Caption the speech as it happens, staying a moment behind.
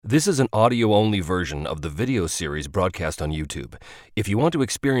This is an audio-only version of the video series broadcast on YouTube. If you want to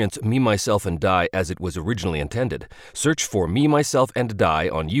experience Me, Myself, and Die as it was originally intended, search for Me, Myself, and Die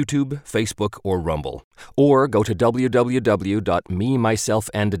on YouTube, Facebook, or Rumble. Or go to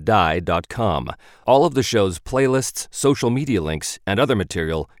www.memyselfanddie.com. All of the show's playlists, social media links, and other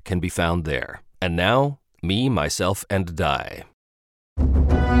material can be found there. And now, Me, Myself, and Die.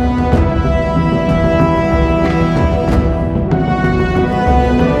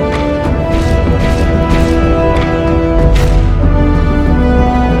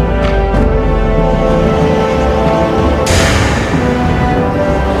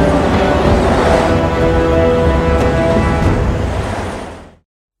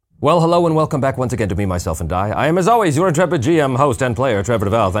 Well, hello and welcome back once again to Me, Myself, and Die. I am, as always, your intrepid GM, host, and player, Trevor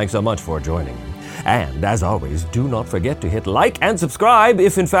DeVal. Thanks so much for joining. And, as always, do not forget to hit like and subscribe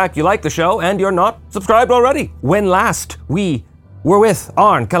if, in fact, you like the show and you're not subscribed already. When last we were with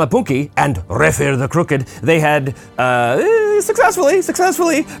Arn Kalapunki and Refir the Crooked, they had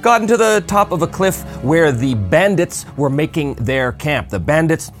successfully gotten to the top of a cliff where the bandits were making their camp. The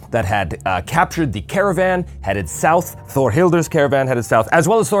bandits that had captured the caravan headed south. Thorhilder's caravan headed south, as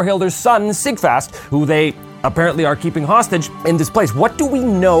well as Thorhilder's son, Sigfast, who they apparently are keeping hostage in this place. What do we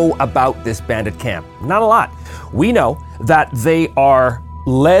know about this bandit camp? Not a lot. We know that they are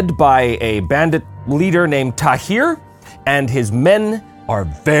led by a bandit leader named Tahir, and his men are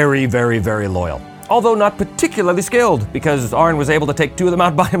very, very, very loyal. Although not particularly skilled, because Arn was able to take two of them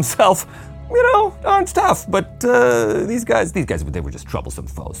out by himself. You know, Arn's tough, but these guys, they were just troublesome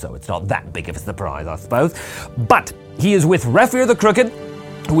foes, so it's not that big of a surprise, I suppose. But he is with Refir the Crooked,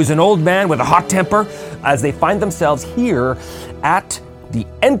 who is an old man with a hot temper, as they find themselves here at the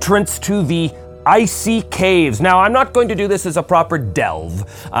entrance to the icy caves. Now, I'm not going to do this as a proper delve,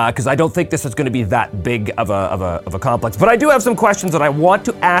 because I don't think this is going to be that big of a complex. But I do have some questions that I want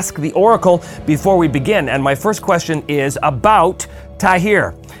to ask the Oracle before we begin. And my first question is about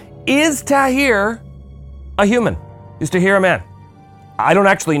Tahir. Is Tahir a human? Is Tahir a man? I don't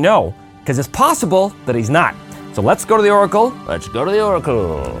actually know, because it's possible that he's not. So let's go to the Oracle. Let's go to the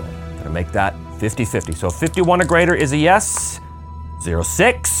Oracle. Gonna make that 50-50. So 51 or greater is a yes.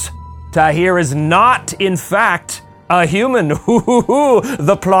 06. Tahir is not, in fact, a human.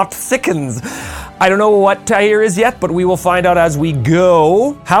 The plot thickens. I don't know what Tahir is yet, but we will find out as we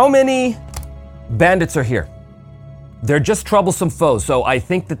go. How many bandits are here? They're just troublesome foes, so I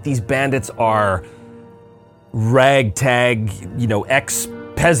think that these bandits are ragtag,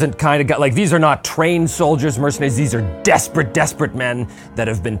 ex-peasant kind of guy. Like, these are not trained soldiers, mercenaries. These are desperate men that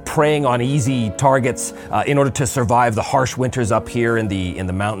have been preying on easy targets in order to survive the harsh winters up here in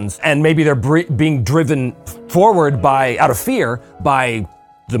the mountains. And maybe they're being driven forward out of fear by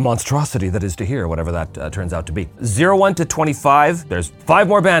the monstrosity that is Tahir, whatever that turns out to be. 01 to 25, there's 5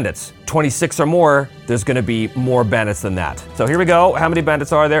 more bandits. 26 or more, there's going to be more bandits than that. So here we go. How many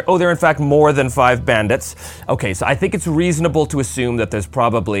bandits are there? Oh, there are in fact more than 5 bandits. Okay, so I think it's reasonable to assume that there's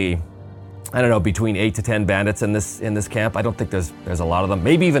probably, between 8 to 10 bandits in this camp. I don't think there's a lot of them,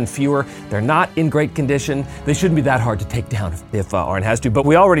 maybe even fewer. They're not in great condition. They shouldn't be that hard to take down if Arn has to, but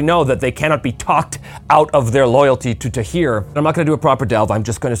we already know that they cannot be talked out of their loyalty to Tahir. I'm not going to do a proper delve. I'm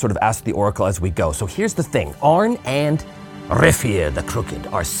just going to sort of ask the Oracle as we go. So here's the thing. Arn and Refir the Crooked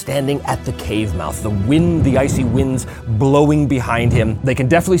are standing at the cave mouth. The icy winds blowing behind him. They can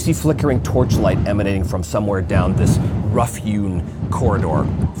definitely see flickering torchlight emanating from somewhere down this rough-hewn corridor,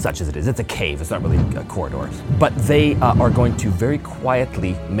 such as it is. It's a cave, it's not really a corridor. But they are going to very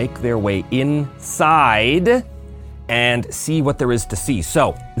quietly make their way inside and see what there is to see.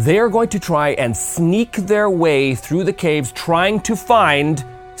 So they are going to try and sneak their way through the caves, trying to find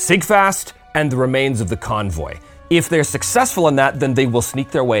Sigfast and the remains of the convoy. If they're successful in that, then they will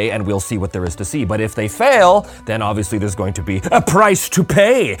sneak their way and we'll see what there is to see. But if they fail, then obviously there's going to be a price to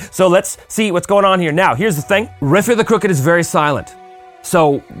pay. So let's see what's going on here. Now, here's the thing. Refir the Crooked is very silent.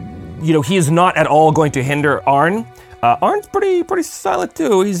 So, he is not at all going to hinder Arn. Arn's pretty silent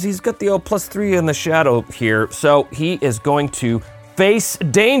too. He's got the old +3 in the shadow here. So he is going to face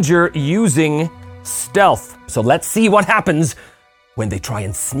danger using stealth. So let's see what happens when they try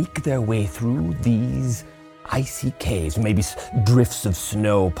and sneak their way through these icy caves, maybe drifts of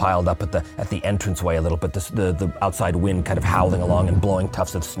snow piled up at the entranceway a little bit, the outside wind kind of howling along and blowing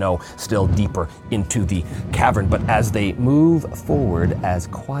tufts of snow still deeper into the cavern. But as they move forward as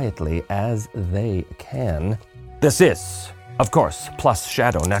quietly as they can, this is, of course, plus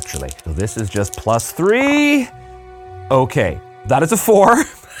shadow, naturally. So this is just +3. Okay, that is a 4.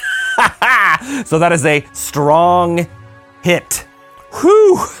 So that is a strong hit.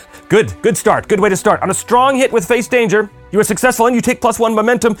 Whew! Good start. Good way to start. On a strong hit with face danger, You are successful and you take +1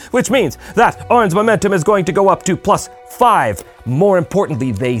 momentum, which means that Arn's momentum is going to go up to +5. More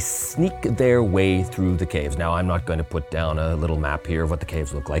importantly, they sneak their way through the caves. Now, I'm not going to put down a little map here of what the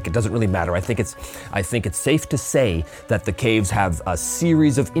caves look like. It doesn't really matter. I think it's safe to say that the caves have a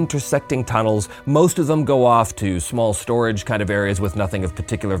series of intersecting tunnels. Most of them go off to small storage kind of areas with nothing of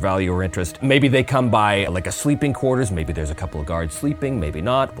particular value or interest. Maybe they come by like a sleeping quarters. Maybe there's a couple of guards sleeping, maybe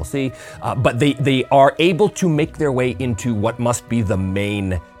not, we'll see. But they are able to make their way into what must be the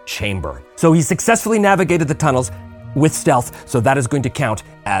main chamber. So he successfully navigated the tunnels with stealth, so that is going to count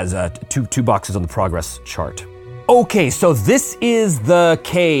as two boxes on the progress chart. Okay, so this is the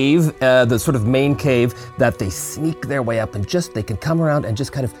cave, the sort of main cave that they sneak their way up and they can come around and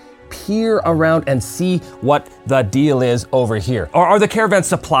just kind of peer around and see what the deal is over here. Are the caravan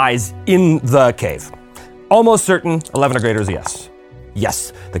supplies in the cave? Almost certain, 11 or greater is a yes.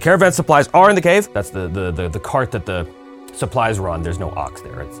 Yes, the caravan supplies are in the cave. That's the cart that the supplies were on. There's no ox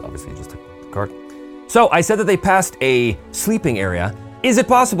there, it's obviously just a cart. So I said that they passed a sleeping area. Is it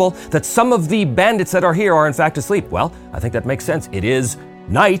possible that some of the bandits that are here are in fact asleep? Well, I think that makes sense. It is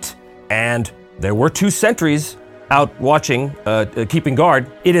night and there were 2 sentries out watching, keeping guard.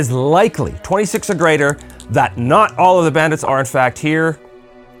 It is likely, 26 or greater, that not all of the bandits are in fact here.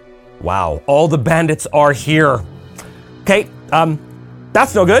 Wow, all the bandits are here. Okay,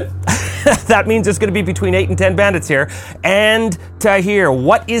 that's no good. That means it's going to be between 8 and 10 bandits here. And Tahir,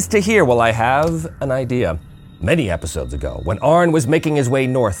 what is Tahir? Well, I have an idea. Many episodes ago, when Arn was making his way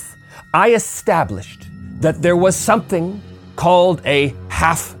north, I established that there was something called a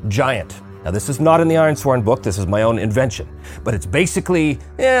half-giant. Now, this is not in the Ironsworn book. This is my own invention. But it's basically,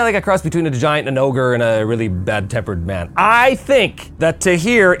 like a cross between a giant and an ogre and a really bad-tempered man. I think that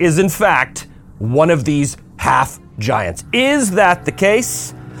Tahir is, in fact, one of these half-giants. Is that the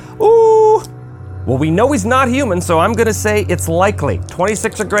case? Ooh. Well, we know he's not human, so I'm going to say it's likely.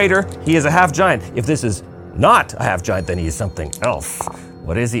 26 or greater, he is a half-giant. If this is not a half-giant, then he is something else.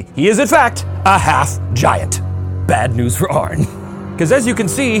 What is he? He is, in fact, a half-giant. Bad news for Arn. Because as you can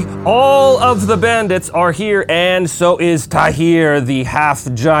see, all of the bandits are here, and so is Tahir, the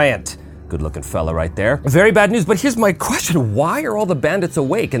half-giant. Good-looking fella right there. Very bad news, but here's my question. Why are all the bandits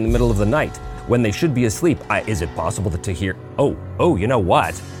awake in the middle of the night when they should be asleep? Is it possible that Tahir... Oh, you know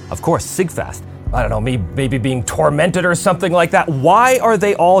what? Of course, Sigfast. I don't know, maybe being tormented or something like that. Why are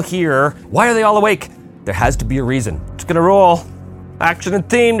they all here? Why are they all awake? There has to be a reason. Just gonna roll action and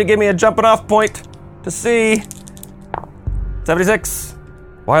theme to give me a jumping off point to see. 76.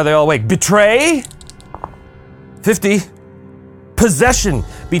 Why are they all awake? Betray? 50. Possession.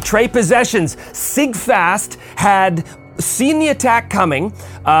 Betray possessions. Sigfast had seen the attack coming,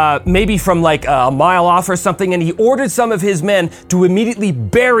 maybe from like a mile off or something, and he ordered some of his men to immediately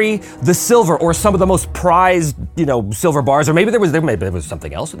bury the silver or some of the most prized, silver bars, or maybe there was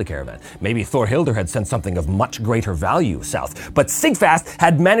something else in the caravan. Maybe Thorhildr had sent something of much greater value south. But Sigfast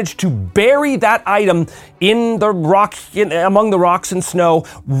had managed to bury that item in the rock, among the rocks and snow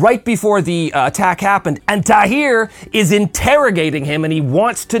right before the attack happened. And Tahir is interrogating him, and he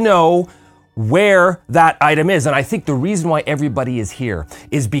wants to know where that item is. And I think the reason why everybody is here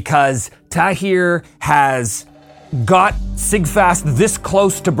is because Tahir has got Sigfast this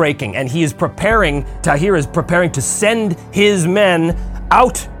close to breaking, and Tahir is preparing to send his men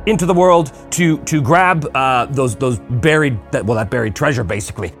out into the world to grab that buried treasure,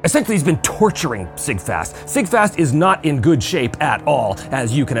 basically. Essentially, he's been torturing Sigfast. Sigfast is not in good shape at all,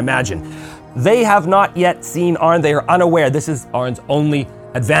 as you can imagine. They have not yet seen Arn. They are unaware. This is Arn's only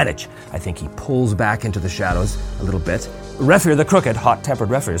advantage. I think he pulls back into the shadows a little bit. Refir, the crooked, hot-tempered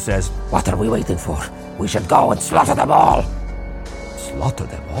Refir, says, "What are we waiting for? We should go and slaughter them all." Slaughter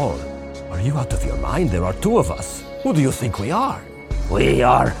them all? Are you out of your mind? There are 2 of us. Who do you think we are? We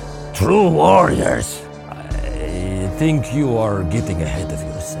are true warriors. I think you are getting ahead of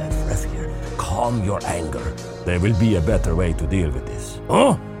yourself, Refir. Calm your anger. There will be a better way to deal with this.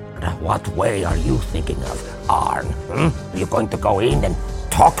 Huh? What way are you thinking of, Arn? Are you going to go in and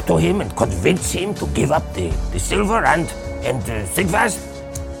talk to him and convince him to give up the silver and Sigfast?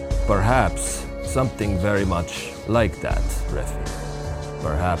 Perhaps something very much like that, Refir.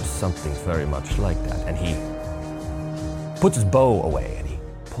 Perhaps something very much like that. And he puts his bow away and he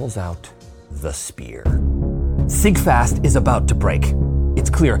pulls out the spear. Sigfast is about to break. It's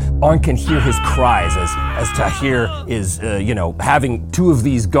clear. Arn can hear his cries as Tahir is, having 2 of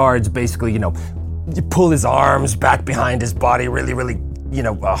these guards basically, pull his arms back behind his body really, really,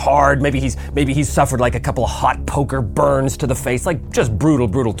 hard. Maybe he's suffered like a couple of hot poker burns to the face, like just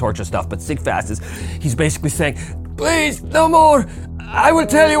brutal torture stuff. But Sigfast he's basically saying, "Please, no more. I will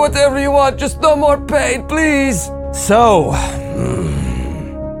tell you whatever you want. Just no more pain, please." So,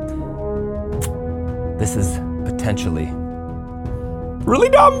 this is potentially really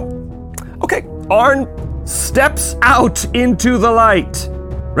dumb. Okay, Arn steps out into the light.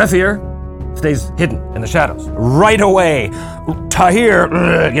 Refir stays hidden in the shadows. Right away, Tahir,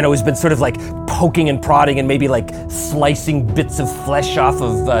 has been sort of like poking and prodding and maybe like slicing bits of flesh off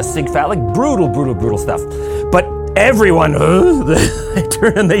of Sigfat, like brutal stuff. But everyone, they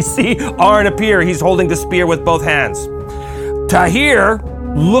turn and they see Arn appear. He's holding the spear with both hands. Tahir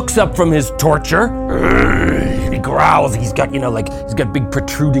looks up from his torture. He growls. He's got big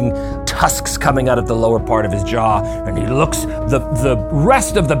protruding tusks coming out of the lower part of his jaw, and he looks. The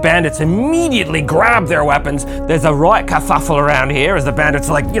rest of the bandits immediately grab their weapons. There's a right kerfuffle around here as the bandits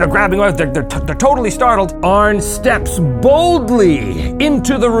are grabbing weapons. They're totally startled. Arn steps boldly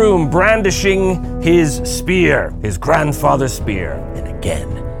into the room, brandishing his spear, his grandfather's spear. And again,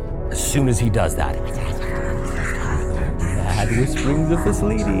 as soon as he does that, whisperings of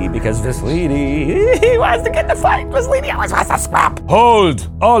Vislidi, because Vislidi, he wants to get the fight. Vislidi always wants to scrap. Hold,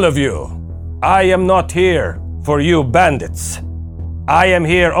 all of you. I am not here for you bandits. I am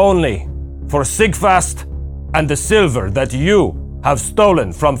here only for Sigfast and the silver that you have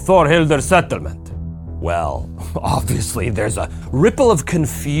stolen from Thorhilder's settlement. Well, obviously there's a ripple of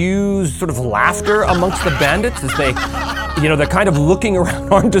confused sort of laughter amongst the bandits as they're kind of looking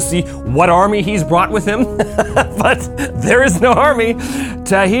around Arn to see what army he's brought with him. But there is no army.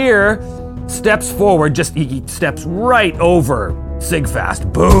 Tahir steps forward, he steps right over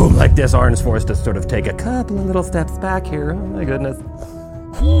Sigfast. Boom, like this. Arn's forced to sort of take a couple of little steps back here. Oh my goodness.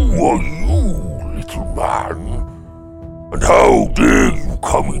 Who are you, little man? And how dare you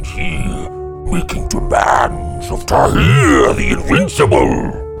come in here making demands of Tahir the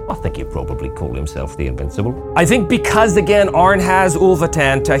Invincible? I think he'd probably call himself the Invincible. I think because, again, Arn has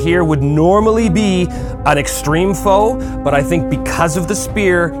Ulvatan, Tahir would normally be an extreme foe, but I think because of the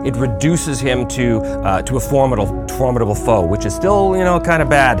spear, it reduces him to a formidable foe, which is still, kind of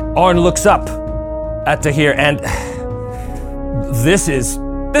bad. Arn looks up at Tahir, and this is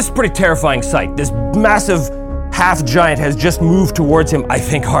a pretty terrifying sight. This massive half-giant has just moved towards him. I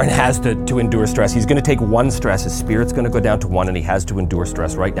think Arn has to endure stress. He's going to take 1 stress. His spirit's going to go down to 1, and he has to endure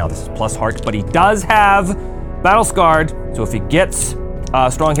stress right now. This is plus heart, but he does have Battle Scarred, so if he gets a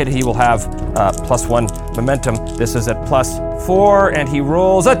strong hit, he will have plus 1 momentum. This is at plus 4, and he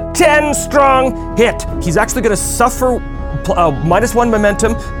rolls a 10 strong hit. He's actually going to suffer minus 1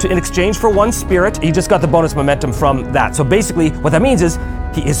 momentum in exchange for 1 spirit. He just got the bonus momentum from that. So basically, what that means is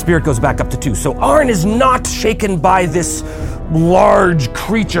his spirit goes back up to 2. So Arn is not shaken by this large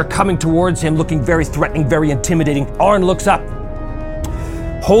creature coming towards him, looking very threatening, very intimidating. Arn looks up,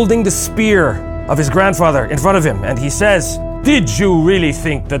 holding the spear of his grandfather in front of him, and he says, "Did you really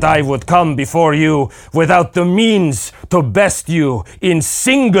think that I would come before you without the means to best you in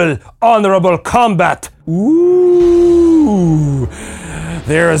single honorable combat?" Ooh.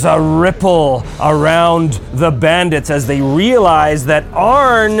 There is a ripple around the bandits as they realize that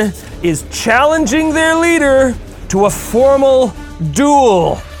Arn is challenging their leader to a formal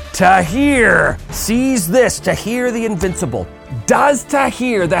duel. Tahir sees this. Tahir the Invincible. Does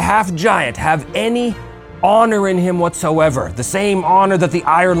Tahir the half-giant have any honor in him whatsoever? The same honor that the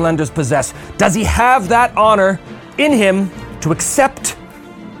Ironlanders possess. Does he have that honor in him to accept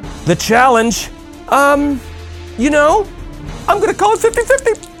the challenge? I'm gonna call it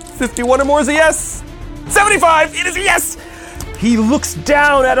 50-50. 51 or more is a yes. 75, it is a yes. He looks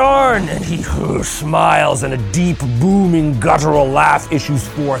down at Arn and he smiles, and a deep, booming, guttural laugh issues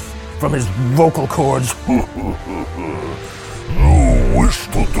forth from his vocal cords. You wish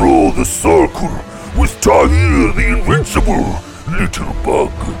to draw the circle with Tahir the Invincible, little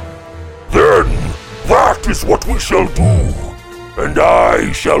bug. Then that is what we shall do, and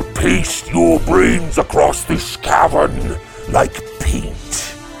I shall paste your brains across this cavern like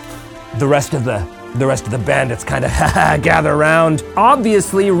paint. The rest of the bandits kind of gather around.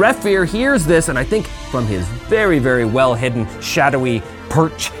 Obviously, Refir hears this, and I think from his very, very well hidden, shadowy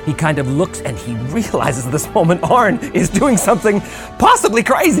perch, he kind of looks and he realizes at this moment Arn is doing something possibly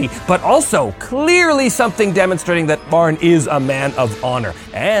crazy, but also clearly something demonstrating that Arn is a man of honor.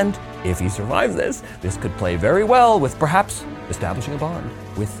 And if he survives this could play very well with perhaps establishing a bond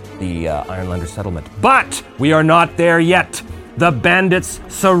with the Ironlander settlement. But we are not there yet. The bandits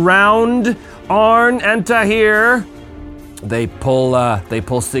surround Arn and Tahir. They pull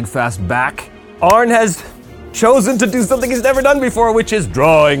Sigfast back. Arn has chosen to do something he's never done before, which is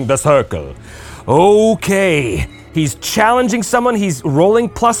drawing the circle. Okay. He's challenging someone. He's rolling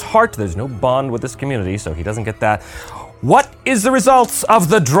plus heart. There's no bond with this community, so he doesn't get that. What is the results of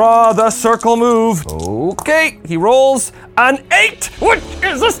the draw the circle move. Okay, he rolls an 8, which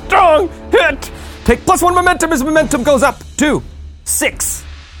is a strong hit. Take +1 momentum. His momentum goes up to 6.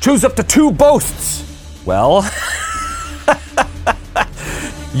 Choose up to 2 boasts. Well,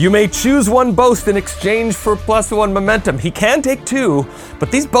 you may choose 1 boast in exchange for +1 momentum. He can take 2,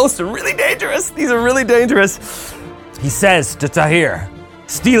 but these boasts are really dangerous. These are really dangerous. He says to Tahir,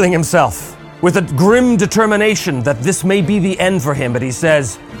 steeling himself with a grim determination that this may be the end for him, but he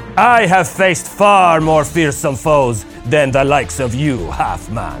says, I have faced far more fearsome foes than the likes of you,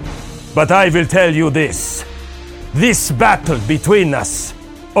 half-man. But I will tell you this. This battle between us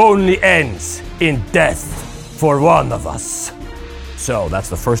only ends in death for one of us. So that's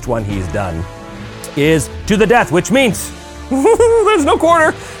the first one he's done, is to the death, which means there's no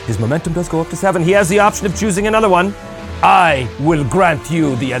quarter. His momentum does go up to 7. He has the option of choosing another one. I will grant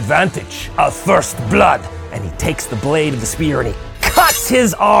you the advantage of first blood. And he takes the blade of the spear and he cuts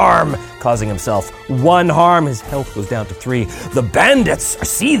his arm, causing himself 1 harm. His health goes down to 3. The bandits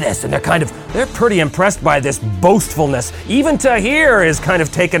see this and they're pretty impressed by this boastfulness. Even Tahir is kind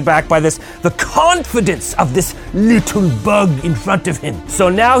of taken back by this, the confidence of this little bug in front of him. So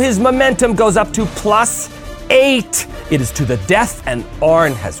now his momentum goes up to +8. It is to the death, and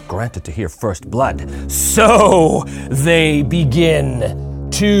Arn has granted Tahir first blood. So they begin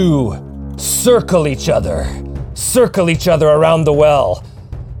to circle each other around the well,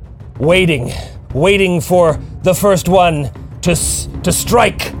 waiting for the first one to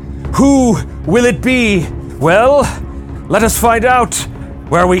strike. Who will it be? Well, let us find out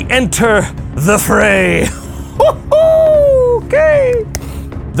where we enter the fray. Okay.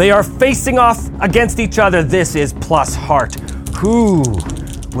 They are facing off against each other. This is plus heart. Who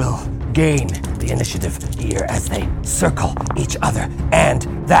will gain the initiative here as they circle each other? And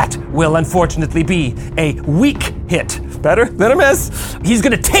that will unfortunately be a weak hit. Better than a miss. He's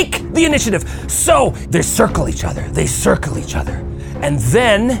gonna take the initiative. So they circle each other. And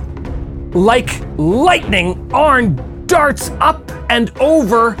then, like lightning, Arn darts up and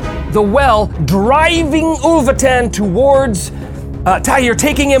over the well, driving Ulvatan towards Tahir,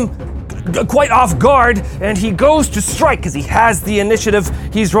 taking him quite off guard, and he goes to strike because he has the initiative.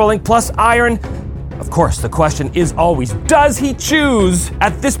 He's rolling plus iron. Of course, the question is always, does he choose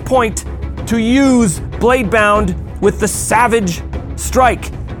at this point to use Bladebound with the Savage Strike?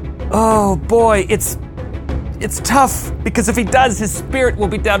 Oh boy, it's tough, because if he does, his spirit will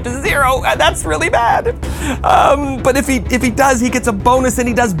be down to 0, and that's really bad. But if he does, he gets a bonus and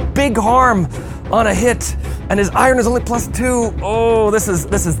he does big harm on a hit, and his iron is only +2. Oh, this is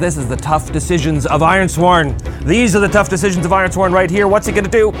the tough decisions of Ironsworn. These are the tough decisions of Ironsworn right here. What's he gonna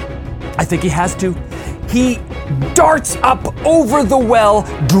do? I think he has to. He darts up over the well,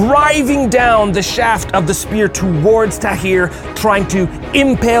 driving down the shaft of the spear towards Tahir, trying to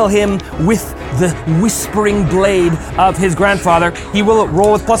impale him with the whispering blade of his grandfather. He will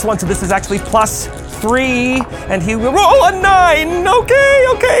roll with +1, so this is actually +3, and he will roll a 9.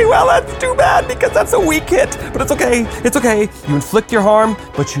 Okay, well, that's too bad because that's a weak hit, but it's okay. You inflict your harm,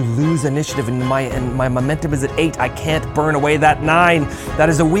 but you lose initiative, and my momentum is at 8. I can't burn away that 9. That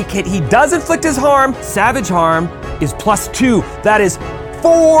is a weak hit. He does inflict his harm. Savage harm is +2. That is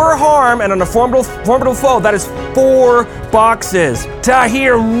 4 harm, and on a formidable foe, that is 4 boxes.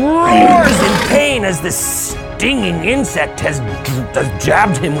 Tahir roars in pain as this stinging insect has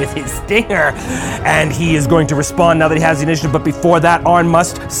jabbed him with his stinger, and he is going to respond now that he has the initiative. But before that, Arn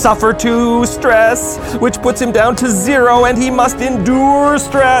must suffer 2 stress, which puts him down to 0, and he must endure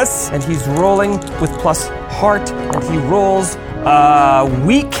stress. And he's rolling with plus heart, and he rolls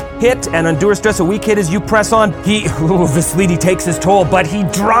weak hit, and endure stress. A weak hit is you press on. Vislidi takes his toll, but he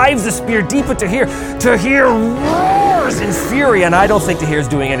drives the spear deep into Tahir. Tahir roars in fury, and I don't think Tahir's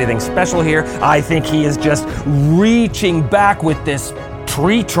doing anything special here. I think he is just reaching back with this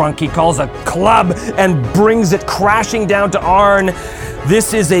tree trunk he calls a club and brings it crashing down to Arn.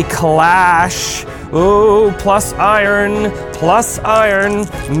 This is a clash. Oh, plus iron.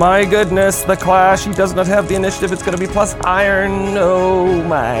 My goodness, the clash. He does not have the initiative. It's going to be plus iron. Oh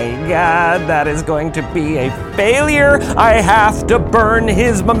my God, that is going to be a failure. I have to burn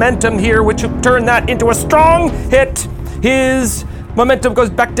his momentum here, which will turn that into a strong hit. His momentum goes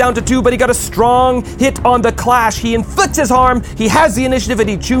back down to 2, but he got a strong hit on the clash. He inflicts his harm. He has the initiative, and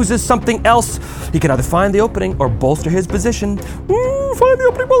he chooses something else. He can either find the opening or bolster his position. Find the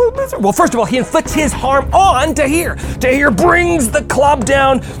opening, bolster his position. Well, first of all, he inflicts his harm on Tahir. Tahir brings the club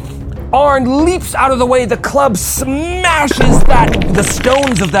down. Arn leaps out of the way. The club smashes the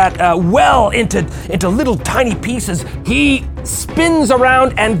stones of that well into little tiny pieces. He spins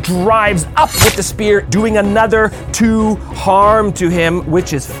around and drives up with the spear, doing another 2 harm to him,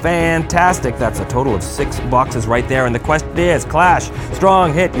 which is fantastic. That's a total of 6 boxes right there. And the question is, Clash,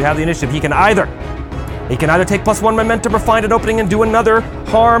 strong hit. You have the initiative. He can either take +1 momentum or find an opening and do another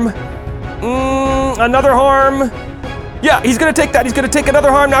harm. Another harm. Yeah, he's gonna take that. He's gonna take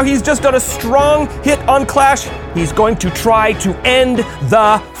another harm. Now he's just done a strong hit on Clash. He's going to try to end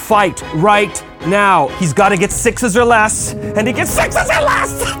the fight right now. He's got to get 6s or less, and he gets 6s or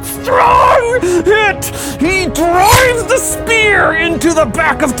less. Strong hit. He drives the spear into the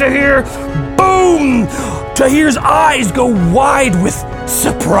back of Tahir. Boom! Tahir's eyes go wide with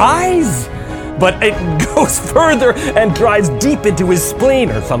surprise. But it goes further and drives deep into his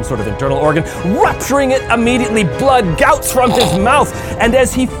spleen or some sort of internal organ, rupturing it immediately. Blood gouts from his mouth, and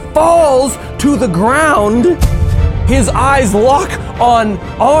as he falls to the ground, his eyes lock on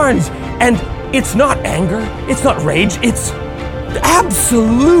Arn's, and it's not anger, it's not rage, it's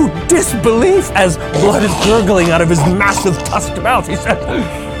absolute disbelief as blood is gurgling out of his massive tusked mouth. He said, "Who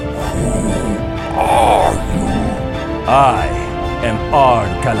are you?" "I am Arn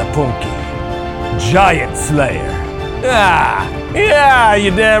Kalapunki, Giant Slayer." Yeah,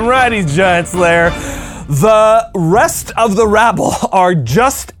 you damn right he's Giant Slayer. The rest of the rabble are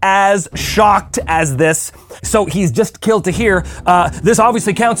just as shocked as this. So he's just killed Tahir. This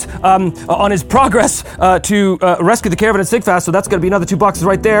obviously counts on his progress to rescue the caravan at Sigfast, so that's going to be another 2 boxes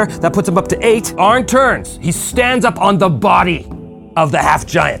right there. That puts him up to 8. Arn turns. He stands up on the body of the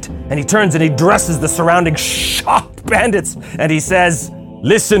half-giant, and he turns and he addresses the surrounding shocked bandits, and he says,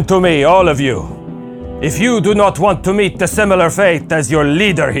 "Listen to me, all of you. If you do not want to meet the similar fate as your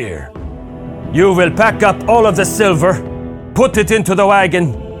leader here, you will pack up all of the silver, put it into the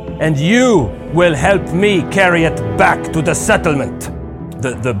wagon, and you will help me carry it back to the settlement."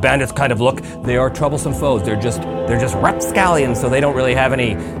 The bandits kind of look. They are troublesome foes. They're just rapscallions, so they don't really have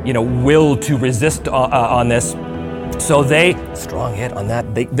any, will to resist on this. So they, strong hit on that.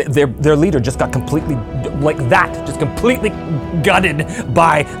 Their leader just got completely, just completely gutted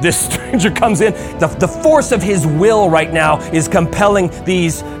by this stranger comes in. The force of his will right now is compelling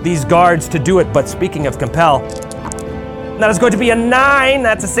these guards to do it. But speaking of compel, that is going to be a 9.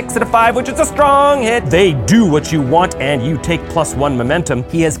 That's a 6 and a 5, which is a strong hit. They do what you want, and you take +1 momentum.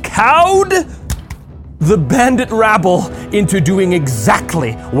 He has cowed the bandit rabble into doing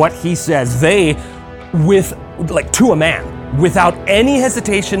exactly what he says. They, to a man, without any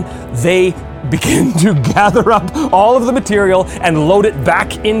hesitation, they begin to gather up all of the material and load it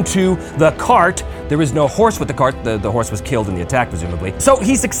back into the cart. There is no horse with the cart. The horse was killed in the attack, presumably. So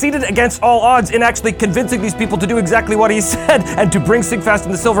he succeeded against all odds in actually convincing these people to do exactly what he said and to bring Sigfast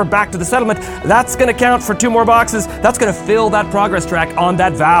and the silver back to the settlement. That's going to count for 2 more boxes. That's going to fill that progress track on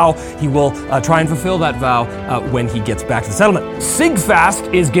that vow. He will try and fulfill that vow when he gets back to the settlement.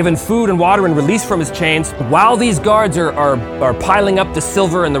 Sigfast is given food and water and released from his chains while these guards are piling up the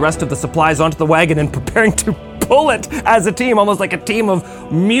silver and the rest of the supplies onto the wagon and preparing to pull it as a team, almost like a team of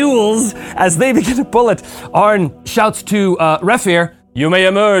mules as they begin to pull it. Arn shouts to Refir, "You may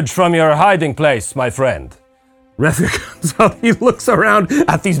emerge from your hiding place, my friend." Refir comes out, he looks around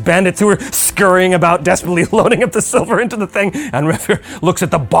at these bandits who are scurrying about, desperately loading up the silver into the thing, and Refir looks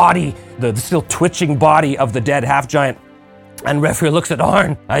at the body, the still twitching body of the dead half-giant, and Refir looks at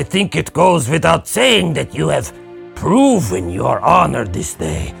Arn. "I think it goes without saying that you have proven your honor this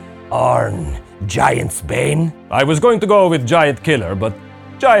day, Arn Giant's Bane." "I was going to go with Giant Killer, but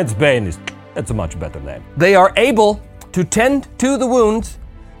Giant's Bane it's a much better name." They are able to tend to the wounds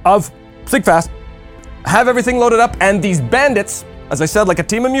of Sigfast, have everything loaded up, and these bandits, as I said, like a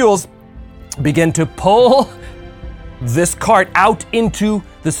team of mules, begin to pull this cart out into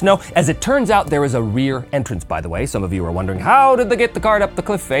the snow. As it turns out, there is a rear entrance, by the way. Some of you are wondering, how did they get the cart up the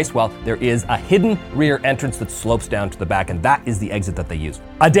cliff face? Well, there is a hidden rear entrance that slopes down to the back, and that is the exit that they use.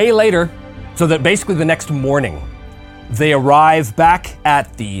 A day later, so that basically the next morning, they arrive back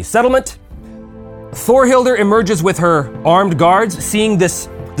at the settlement. Thorhildur emerges with her armed guards, seeing this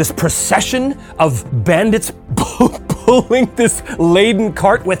procession of bandits pulling this laden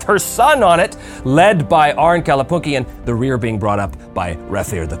cart with her son on it, led by Arn Kalapunki, and the rear being brought up by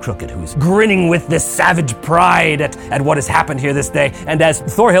Refir the Crooked, who's grinning with this savage pride at what has happened here this day. And as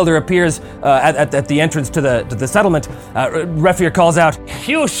Thorhildur appears at the entrance to the settlement, Refir calls out,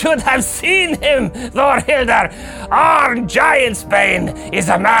 "You should have seen him, Thorhildur! Arn Giantsbane is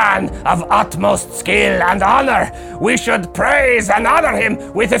a man of utmost skill and honor. We should praise and honor him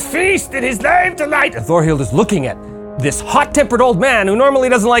with a feast in his name tonight." And Thorhildur's looking at this hot-tempered old man who normally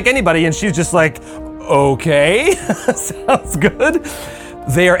doesn't like anybody, and she's just like, okay, sounds good.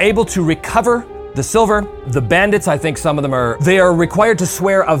 They are able to recover the silver. The bandits, I think some of them they are required to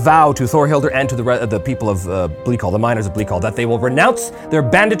swear a vow to Thorhilder and to the people of Bleakhall, the miners of Bleakhall, that they will renounce their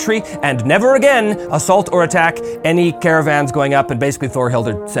banditry and never again assault or attack any caravans going up. And basically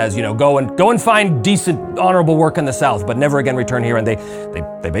Thorhilder says, go and find decent, honorable work in the south, but never again return here. And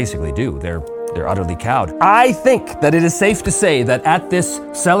they basically do. They're utterly cowed. I think that it is safe to say that at this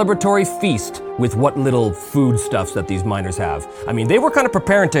celebratory feast, with what little foodstuffs that these miners have, I mean, they were kind of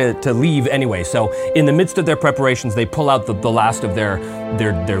preparing to leave anyway. So in the midst of their preparations, they pull out the last of their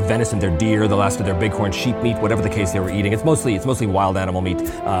venison, their deer, the last of their bighorn sheep meat, whatever the case they were eating. It's mostly wild animal meat,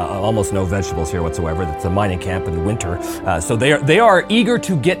 almost no vegetables here whatsoever. It's a mining camp in the winter. So they are eager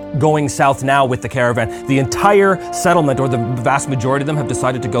to get going south now with the caravan. The entire settlement, or the vast majority of them, have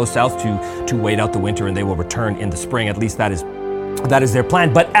decided to go south to wait out the winter, and they will return in the spring. At least that is their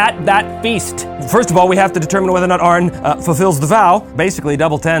plan. But at that feast, first of all, we have to determine whether or not Arn fulfills the vow. Basically,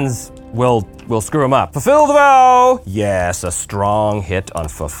 double tens will screw him up. Fulfill the vow! Yes, a strong hit on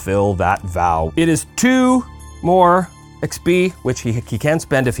fulfill that vow. It is 2 more XP, which he can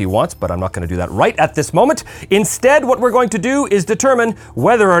spend if he wants, but I'm not going to do that right at this moment. Instead, what we're going to do is determine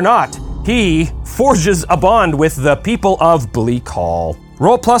whether or not he forges a bond with the people of Bleakhall.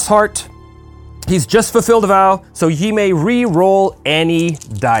 Roll plus heart. He's just fulfilled a vow, so he may re-roll any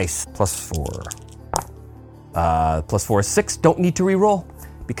dice. +4. +4 is 6. Don't need to re-roll,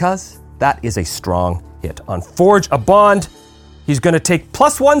 because that is a strong hit. On Forge a Bond, he's going to take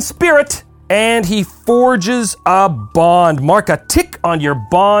 +1 spirit, and he forges a bond. Mark a tick on your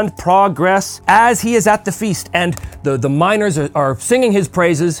bond progress as he is at the feast, and the miners are singing his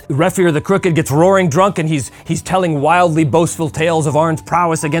praises. Refir the Crooked gets roaring drunk, and he's telling wildly boastful tales of Arn's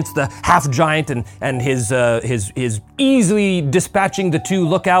prowess against the half-giant and his easily dispatching the 2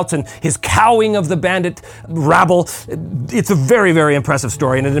 lookouts and his cowing of the bandit rabble. It's a very, very impressive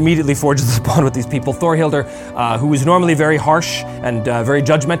story, and it immediately forges a bond with these people. Thorhilder, who is normally very harsh and very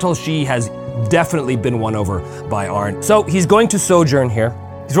judgmental, she has definitely been won over by Arn. So he's going to sojourn here.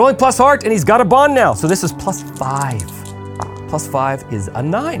 He's rolling plus heart, and he's got a bond now. So this is +5. +5 is a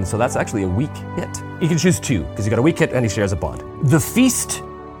 9, so that's actually a weak hit. He can choose 2, because he got a weak hit and he shares a bond. The feast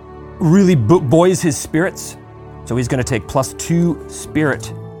really buoys his spirits, so he's going to take +2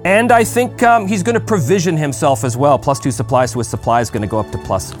 spirit. And I think he's going to provision himself as well. +2 supply, so his supply is going to go up to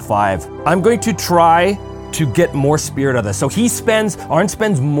 +5. I'm going to try to get more spirit out of this. So Arn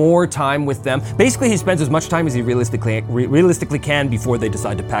spends more time with them. Basically, he spends as much time as he realistically can before they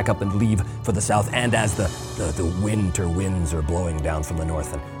decide to pack up and leave for the south, and as the winter winds are blowing down from the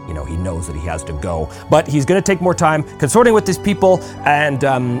north, and he knows that he has to go. But he's going to take more time consorting with these people and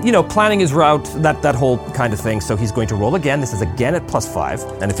planning his route, that whole kind of thing. So he's going to roll again. This is again at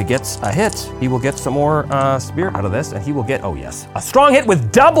 +5, and if he gets a hit, he will get some more spirit out of this, and he will get, oh yes, a strong hit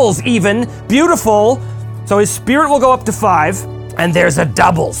with doubles even. Beautiful. So his spirit will go up to 5, and there's a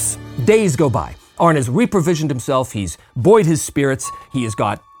doubles. Days go by. Arn has reprovisioned himself. He's buoyed his spirits. He has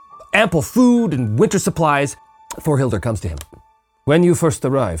got ample food and winter supplies. Thorhilder comes to him. When you first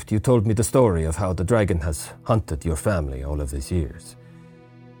arrived, you told me the story of how the dragon has hunted your family all of these years.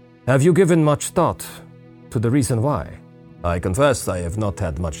 Have you given much thought to the reason why? I confess I have not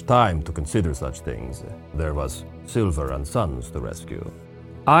had much time to consider such things. There was Silver and Sons to rescue.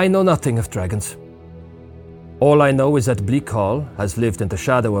 I know nothing of dragons. All I know is that Bleakhall has lived in the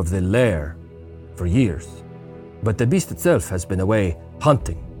shadow of the lair for years. But the beast itself has been away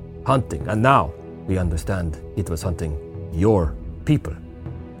hunting, and now we understand it was hunting your people.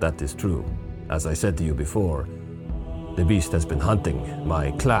 That is true. As I said to you before, the beast has been hunting my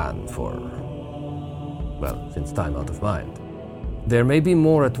clan since time out of mind. There may be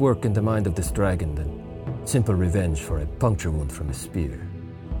more at work in the mind of this dragon than simple revenge for a puncture wound from a spear.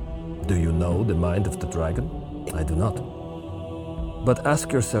 Do you know the mind of the dragon? I do not. But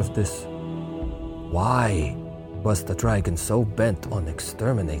ask yourself this. Why was the dragon so bent on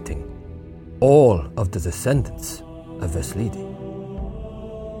exterminating all of the descendants of Veslidi?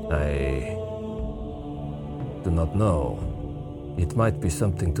 I do not know. It might be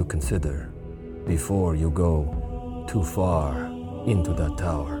something to consider before you go too far into that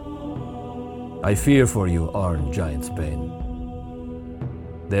tower. I fear for you, Arn Giantsbane.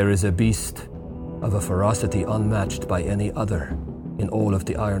 There is a beast of a ferocity unmatched by any other in all of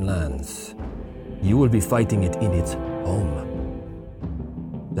the Iron Lands. You will be fighting it in its home.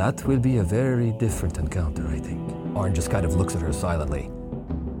 That will be a very different encounter, I think. Arn just kind of looks at her silently,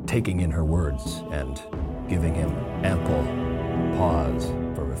 taking in her words and giving him ample pause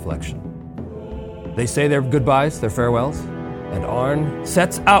for reflection. They say their goodbyes, their farewells, and Arn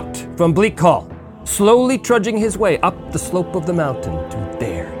sets out from Bleak Hall, slowly trudging his way up the slope of the mountain to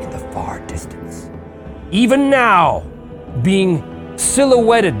there in the far distance. Even now, being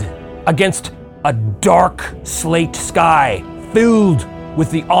silhouetted against a dark slate sky filled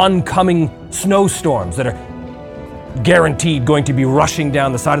with the oncoming snowstorms that are guaranteed going to be rushing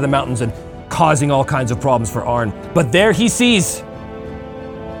down the side of the mountains and causing all kinds of problems for Arn. But there he sees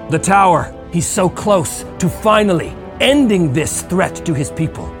the tower. He's so close to finally ending this threat to his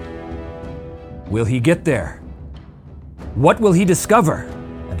people. Will he get there? What will he discover?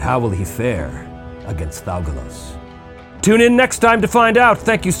 And how will he fare against Thaugalos? Tune in next time to find out.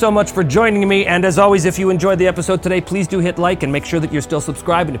 Thank you so much for joining me. And as always, if you enjoyed the episode today, please do hit like and make sure that you're still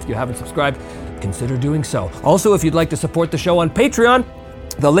subscribed. And if you haven't subscribed, consider doing so. Also, if you'd like to support the show on Patreon,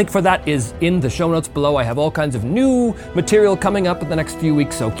 the link for that is in the show notes below. I have all kinds of new material coming up in the next few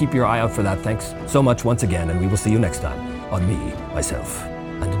weeks, so keep your eye out for that. Thanks so much once again, and we will see you next time on Me, Myself,